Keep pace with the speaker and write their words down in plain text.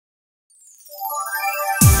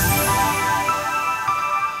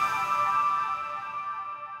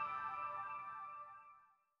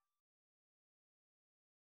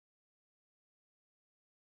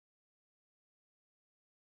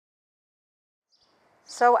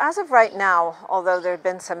So as of right now, although there have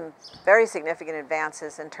been some very significant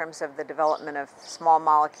advances in terms of the development of small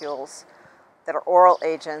molecules that are oral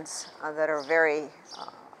agents that are very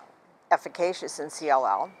efficacious in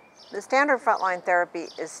CLL, the standard frontline therapy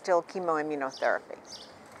is still chemoimmunotherapy.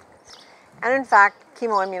 And in fact,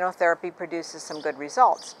 chemoimmunotherapy produces some good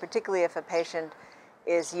results, particularly if a patient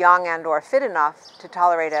is young and or fit enough to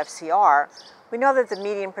tolerate FCR. We know that the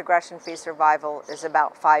median progression-free survival is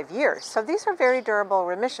about 5 years. So these are very durable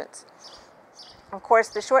remissions. Of course,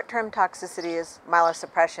 the short-term toxicity is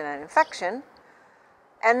myelosuppression and infection,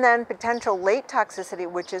 and then potential late toxicity,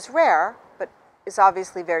 which is rare, but is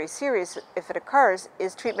obviously very serious if it occurs,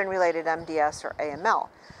 is treatment-related MDS or AML.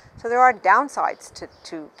 So there are downsides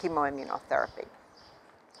to chemoimmunotherapy.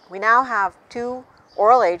 We now have 2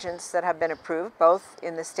 oral agents that have been approved, both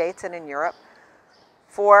in the States and in Europe,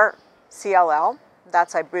 for CLL.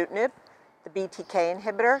 That's ibrutinib, the BTK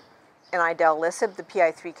inhibitor, and idelalisib, the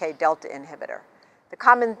PI3K delta inhibitor. The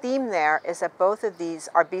common theme there is that both of these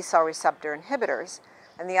are B-cell receptor inhibitors,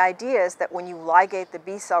 and the idea is that when you ligate the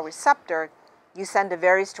B-cell receptor, you send a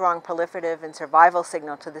very strong proliferative and survival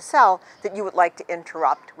signal to the cell that you would like to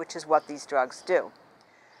interrupt, which is what these drugs do.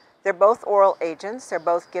 They're both oral agents, they're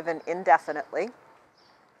both given indefinitely,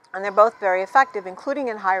 and they're both very effective, including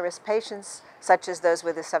in high-risk patients, such as those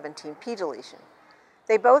with a 17p deletion.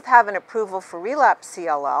 They both have an approval for relapsed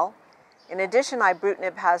CLL. In addition,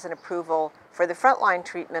 ibrutinib has an approval for the frontline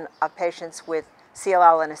treatment of patients with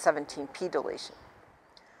CLL and a 17p deletion.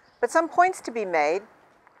 But some points to be made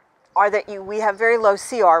are that we have very low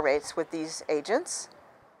CR rates with these agents,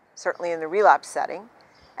 certainly in the relapse setting,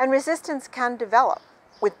 and resistance can develop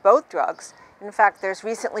with both drugs. In fact, there's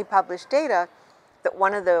recently published data that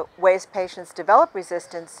one of the ways patients develop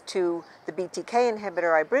resistance to the BTK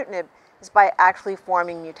inhibitor ibrutinib is by actually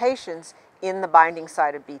forming mutations in the binding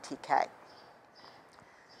site of BTK.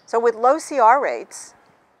 So with low CR rates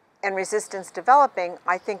and resistance developing,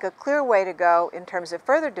 I think a clear way to go in terms of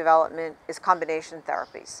further development is combination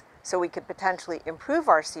therapies. So we could potentially improve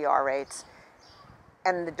our CR rates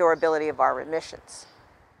and the durability of our remissions.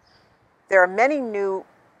 There are many new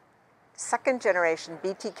second-generation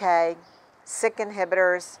BTK, SYK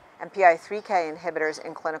inhibitors, and PI3K inhibitors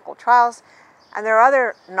in clinical trials, and there are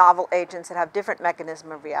other novel agents that have different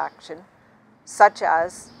mechanism of reaction, such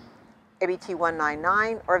as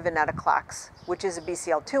ABT-199 or venetoclax, which is a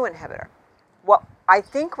BCL2 inhibitor. What I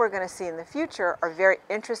think we're going to see in the future are very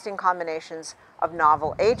interesting combinations of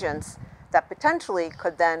novel agents that potentially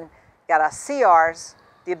could then get us CRs,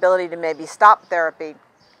 the ability to maybe stop therapy,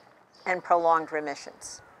 and prolonged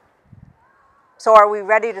remissions. So are we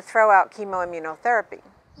ready to throw out chemoimmunotherapy?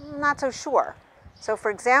 Not so sure. So for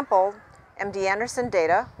example, MD Anderson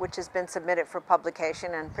data, which has been submitted for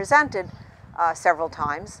publication and presented several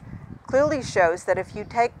times, clearly shows that if you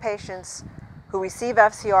take patients who receive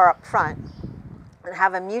FCR up front and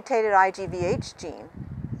have a mutated IGVH gene,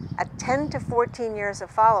 at 10 to 14 years of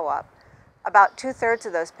follow-up, about 2/3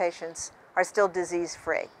 of those patients are still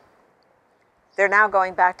disease-free. They're now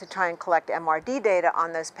going back to try and collect MRD data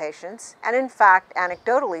on those patients, and in fact,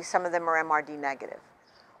 anecdotally, some of them are MRD negative.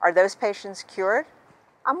 Are those patients cured?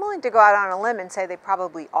 I'm willing to go out on a limb and say they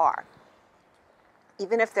probably are.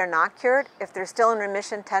 Even if they're not cured, if they're still in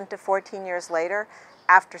remission 10 to 14 years later,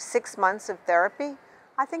 after 6 months of therapy,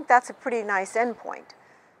 I think that's a pretty nice endpoint.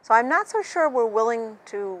 So I'm not so sure we're willing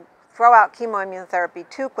to throw out chemoimmunotherapy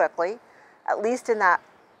too quickly, at least in that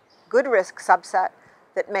good risk subset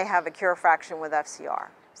that may have a cure fraction with FCR.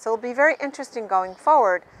 So it'll be very interesting going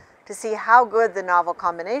forward to see how good the novel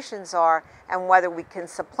combinations are and whether we can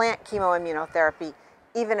supplant chemoimmunotherapy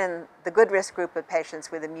even in the good risk group of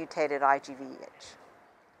patients with a mutated IGVH.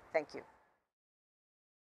 Thank you.